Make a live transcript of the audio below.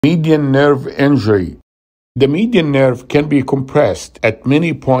Median nerve injury. The median nerve can be compressed at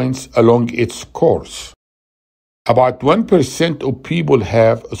many points along its course. About 1% of people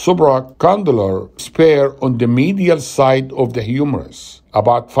have a supracondylar spare on the medial side of the humerus,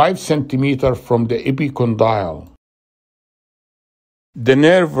 about 5 centimeters from the epicondyle. The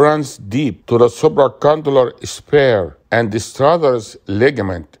nerve runs deep to the supracondylar spare and Strather's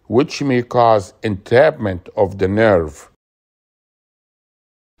ligament, which may cause entrapment of the nerve.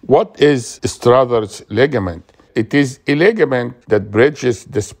 What is Strather's ligament? It is a ligament that bridges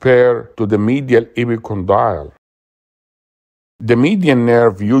the spare to the medial epicondyle. The median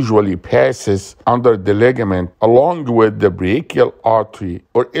nerve usually passes under the ligament along with the brachial artery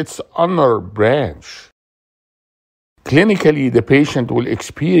or its ulnar branch. Clinically, the patient will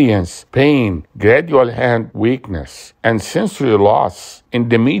experience pain, gradual hand weakness, and sensory loss in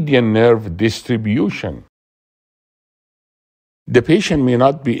the median nerve distribution. The patient may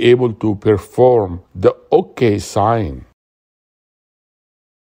not be able to perform the OK sign.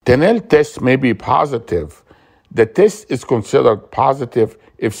 Tenel test may be positive. The test is considered positive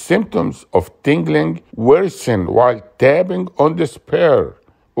if symptoms of tingling worsen while tapping on the spare.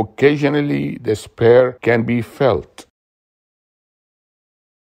 Occasionally, the spare can be felt.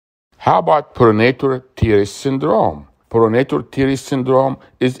 How about pronator teres syndrome? Pronator teres syndrome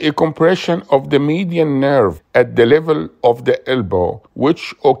is a compression of the median nerve at the level of the elbow,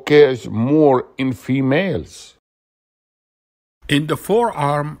 which occurs more in females. In the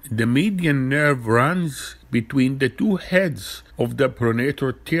forearm, the median nerve runs between the two heads of the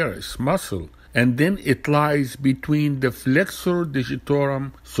pronator teres muscle, and then it lies between the flexor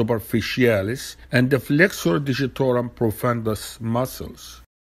digitorum superficialis and the flexor digitorum profundus muscles.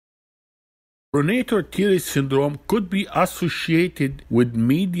 Pronator teres syndrome could be associated with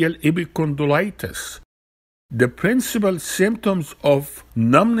medial epicondylitis. The principal symptoms of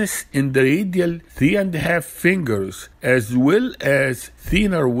numbness in the radial 3.5 fingers as well as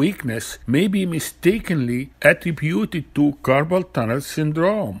thinner weakness may be mistakenly attributed to carpal tunnel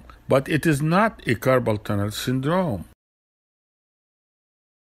syndrome, but it is not a carpal tunnel syndrome.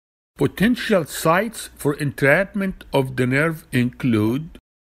 Potential sites for entrapment of the nerve include: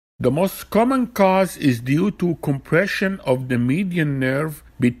 the most common cause is due to compression of the median nerve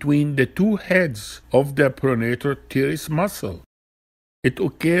between the two heads of the pronator teres muscle. It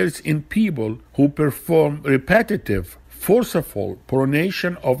occurs in people who perform repetitive, forceful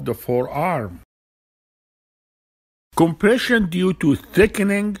pronation of the forearm. Compression due to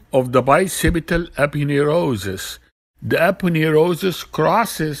thickening of the bicipital aponeurosis. The aponeurosis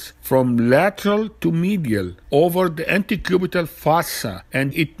crosses from lateral to medial over the antecubital fossa,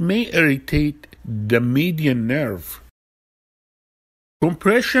 and it may irritate the median nerve.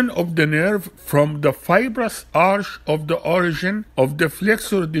 Compression of the nerve from the fibrous arch of the origin of the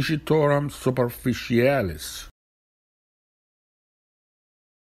flexor digitorum superficialis.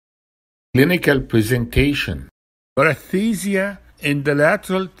 Clinical presentation. Paresthesia in the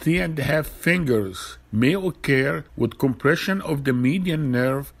lateral 3.5 fingers may occur with compression of the median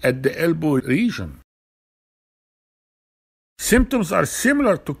nerve at the elbow region. Symptoms are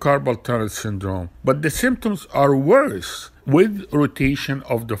similar to carpal tunnel syndrome, but the symptoms are worse with rotation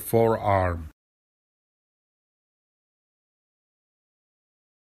of the forearm.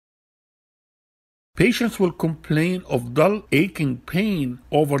 Patients will complain of dull aching pain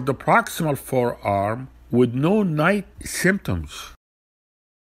over the proximal forearm with no night symptoms.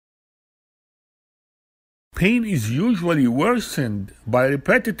 Pain is usually worsened by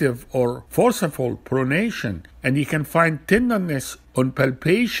repetitive or forceful pronation, and you can find tenderness on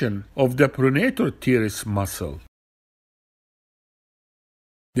palpation of the pronator teres muscle.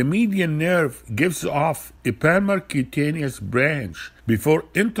 The median nerve gives off a palmar cutaneous branch before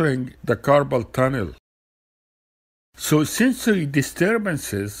entering the carpal tunnel. So sensory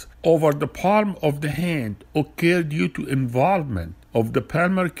disturbances over the palm of the hand occur due to involvement of the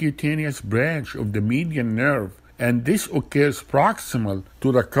palmar cutaneous branch of the median nerve, and this occurs proximal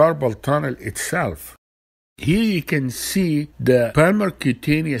to the carpal tunnel itself. Here you can see the palmar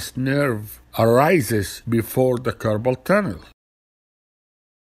cutaneous nerve arises before the carpal tunnel.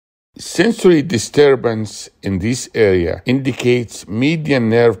 Sensory disturbance in this area indicates median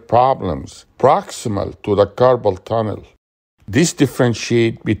nerve problems proximal to the carpal tunnel. This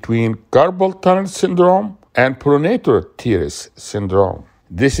differentiates between carpal tunnel syndrome and pronator teres syndrome.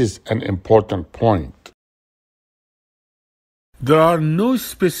 This is an important point. There are no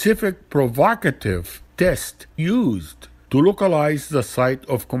specific provocative tests used to localize the site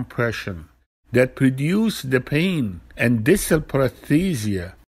of compression that produce the pain and distal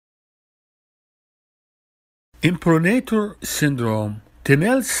paresthesia. In pronator syndrome,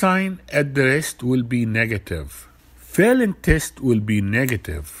 Tinel sign at the wrist will be negative. Fallin test will be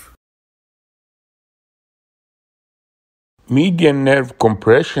negative. Median nerve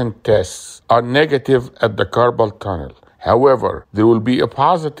compression tests are negative at the carpal tunnel. However, there will be a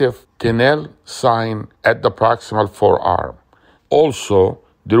positive Tinel sign at the proximal forearm. Also,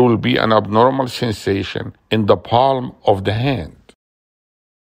 there will be an abnormal sensation in the palm of the hand.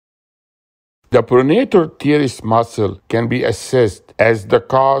 The pronator teres muscle can be assessed as the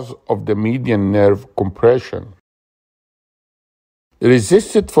cause of the median nerve compression.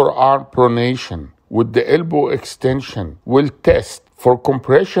 Resisted forearm pronation with the elbow extension will test for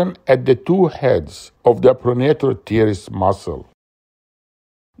compression at the two heads of the pronator teres muscle.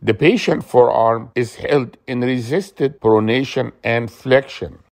 The patient forearm is held in resisted pronation and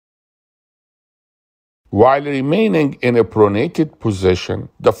flexion. While remaining in a pronated position,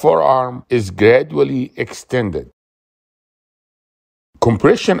 the forearm is gradually extended.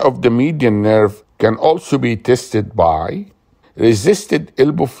 Compression of the median nerve can also be tested by resisted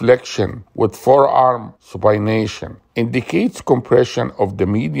elbow flexion with forearm supination. Indicates compression of the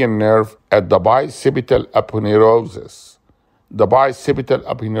median nerve at the bicipital aponeurosis. The bicipital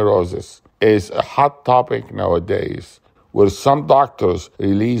aponeurosis is a hot topic nowadays, where some doctors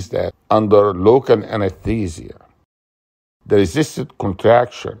release that under local anesthesia. The resisted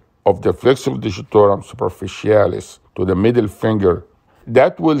contraction of the flexor digitorum superficialis to the middle finger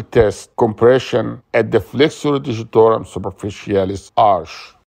that will test compression at the flexor digitorum superficialis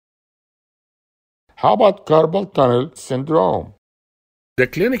arch. How about carpal tunnel syndrome? The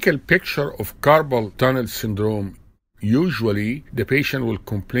clinical picture of carpal tunnel syndrome, usually the patient will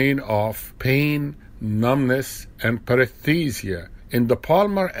complain of pain, numbness, and paresthesia in the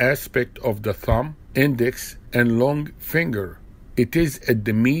palmar aspect of the thumb, index, and long finger. It is at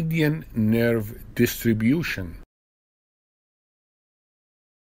the median nerve distribution.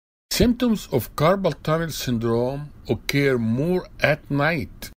 Symptoms of carpal tunnel syndrome occur more at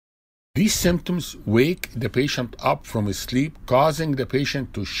night. These symptoms wake the patient up from sleep, causing the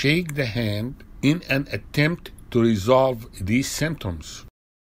patient to shake the hand in an attempt to resolve these symptoms.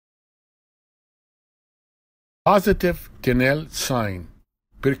 Positive Tinel sign.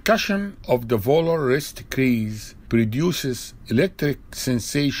 Percussion of the volar wrist crease produces electric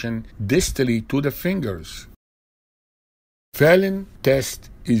sensation distally to the fingers. Fallin test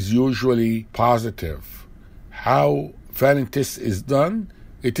is usually positive. How Fallin test is done?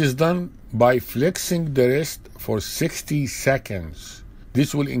 It is done by flexing the wrist for 60 seconds.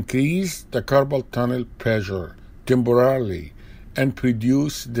 This will increase the carpal tunnel pressure temporarily and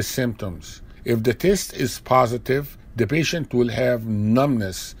produce the symptoms. If the test is positive, the patient will have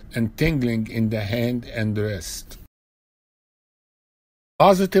numbness and tingling in the hand and wrist.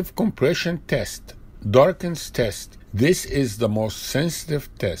 Positive compression test, Darkins test. This is the most sensitive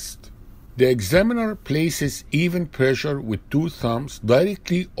test. The examiner places even pressure with two thumbs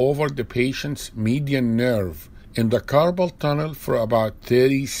directly over the patient's median nerve in the carpal tunnel for about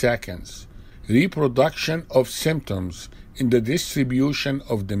 30 seconds. Reproduction of symptoms in the distribution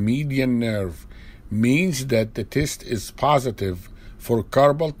of the median nerve means that the test is positive for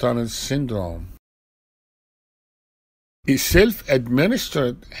carpal tunnel syndrome. A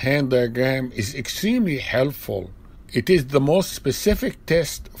self-administered hand diagram is extremely helpful. It is the most specific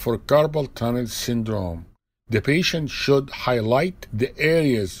test for carpal tunnel syndrome. The patient should highlight the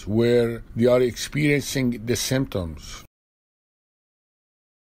areas where they are experiencing the symptoms.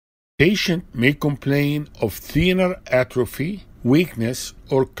 Patient may complain of thenar atrophy, weakness,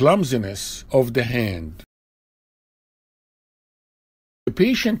 or clumsiness of the hand. The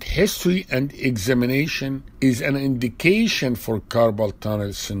patient history and examination is an indication for carpal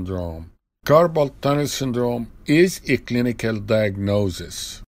tunnel syndrome. Carpal tunnel syndrome is a clinical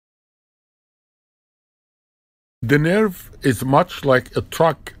diagnosis. The nerve is much like a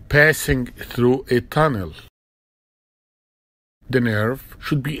truck passing through a tunnel. The nerve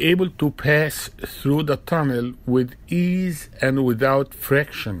should be able to pass through the tunnel with ease and without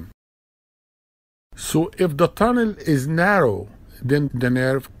friction. So if the tunnel is narrow, then the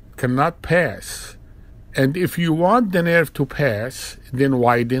nerve cannot pass. And if you want the nerve to pass, then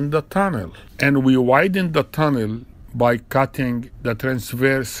widen the tunnel. And we widen the tunnel by cutting the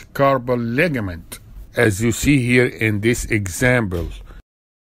transverse carpal ligament, as you see here in this example.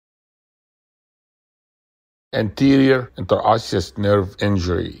 Anterior interosseous nerve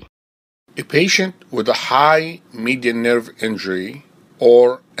injury. A patient with a high median nerve injury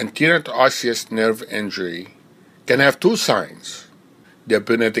or anterior interosseous nerve injury can have two signs: the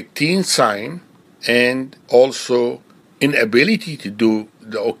Benedictine sign and also inability to do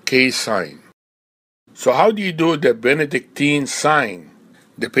the OK sign. So how do you do the Benedictine sign?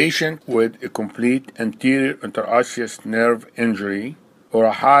 The patient with a complete anterior interosseous nerve injury or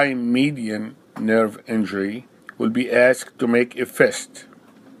a high median nerve injury will be asked to make a fist.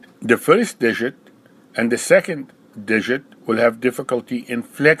 The first digit and the second digit will have difficulty in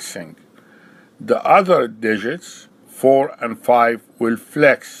flexing. The other digits, 4 and 5, will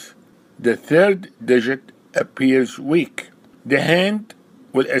flex. The third digit appears weak. The hand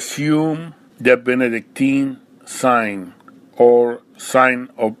will assume the Benedictine sign or sign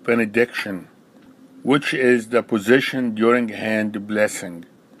of benediction, which is the position during hand blessing.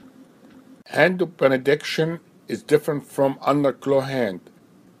 Hand of benediction is different from ulnar claw hand.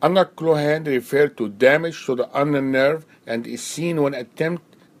 Ulnar claw hand refers to damage to the ulnar nerve and is seen when attempt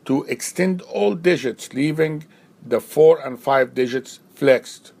to extend all digits, leaving the 4 and 5 digits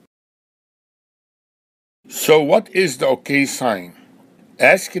flexed. So what is the OK sign?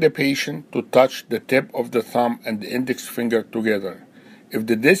 Ask the patient to touch the tip of the thumb and the index finger together. If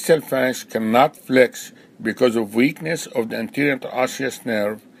the distal phalanx cannot flex because of weakness of the anterior interosseous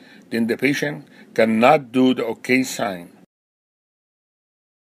nerve, then the patient cannot do the OK sign.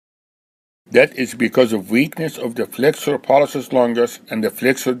 That is because of weakness of the flexor pollicis longus and the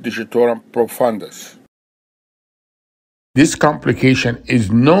flexor digitorum profundus. This complication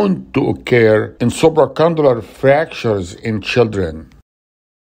is known to occur in supracondylar fractures in children.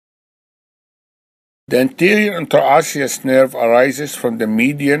 The anterior interosseous nerve arises from the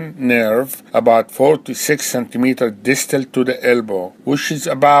median nerve about 4 to 6 centimeters distal to the elbow, which is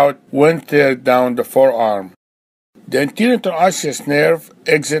about 1/3 down the forearm. The anterior interosseous nerve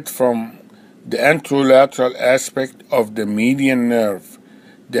exits from the anterolateral aspect of the median nerve.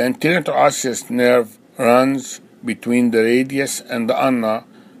 The anterior interosseous nerve runs between the radius and the ulna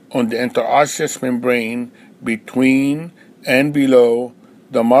on the interosseous membrane between and below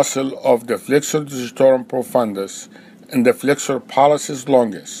the muscle of the flexor digitorum profundus and the flexor pollicis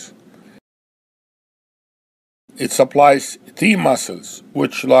longus. It supplies 3 muscles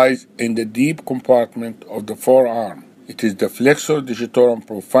which lies in the deep compartment of the forearm. It is the flexor digitorum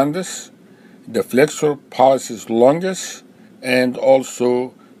profundus, the flexor pollicis longus, and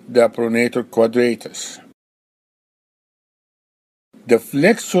also the pronator quadratus. The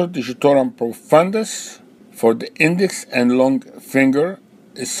flexor digitorum profundus for the index and long finger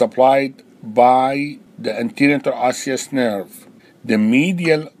is supplied by the anterior interosseous nerve. The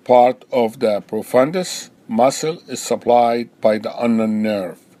medial part of the profundus muscle is supplied by the ulnar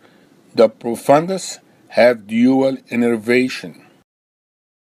nerve. The profundus have dual innervation.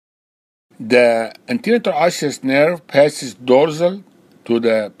 The anterior interosseous nerve passes dorsal to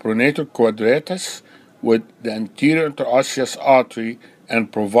the pronator quadratus with the anterior interosseous artery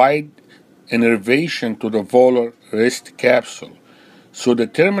and provide innervation to the volar wrist capsule. So the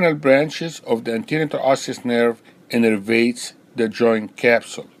terminal branches of the anterior interosseous nerve innervates the joint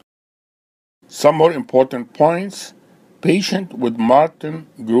capsule. Some more important points. Patient with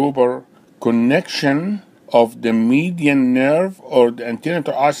Martin-Gruber connection of the median nerve or the anterior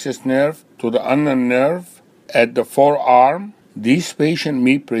interosseous nerve to the ulnar nerve at the forearm. This patient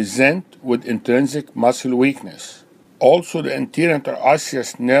may present with intrinsic muscle weakness. Also, the anterior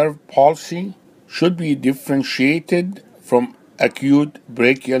interosseous nerve palsy should be differentiated from acute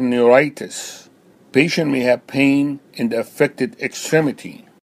brachial neuritis. Patient may have pain in the affected extremity.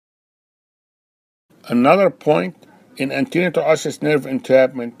 Another point, in anterior interosseous nerve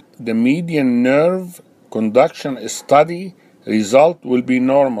entrapment, the median nerve conduction study result will be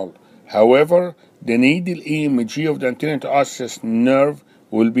normal. However, the needle EMG of the anterior interosseous nerve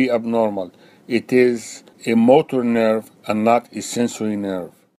will be abnormal. It is a motor nerve and not a sensory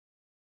nerve.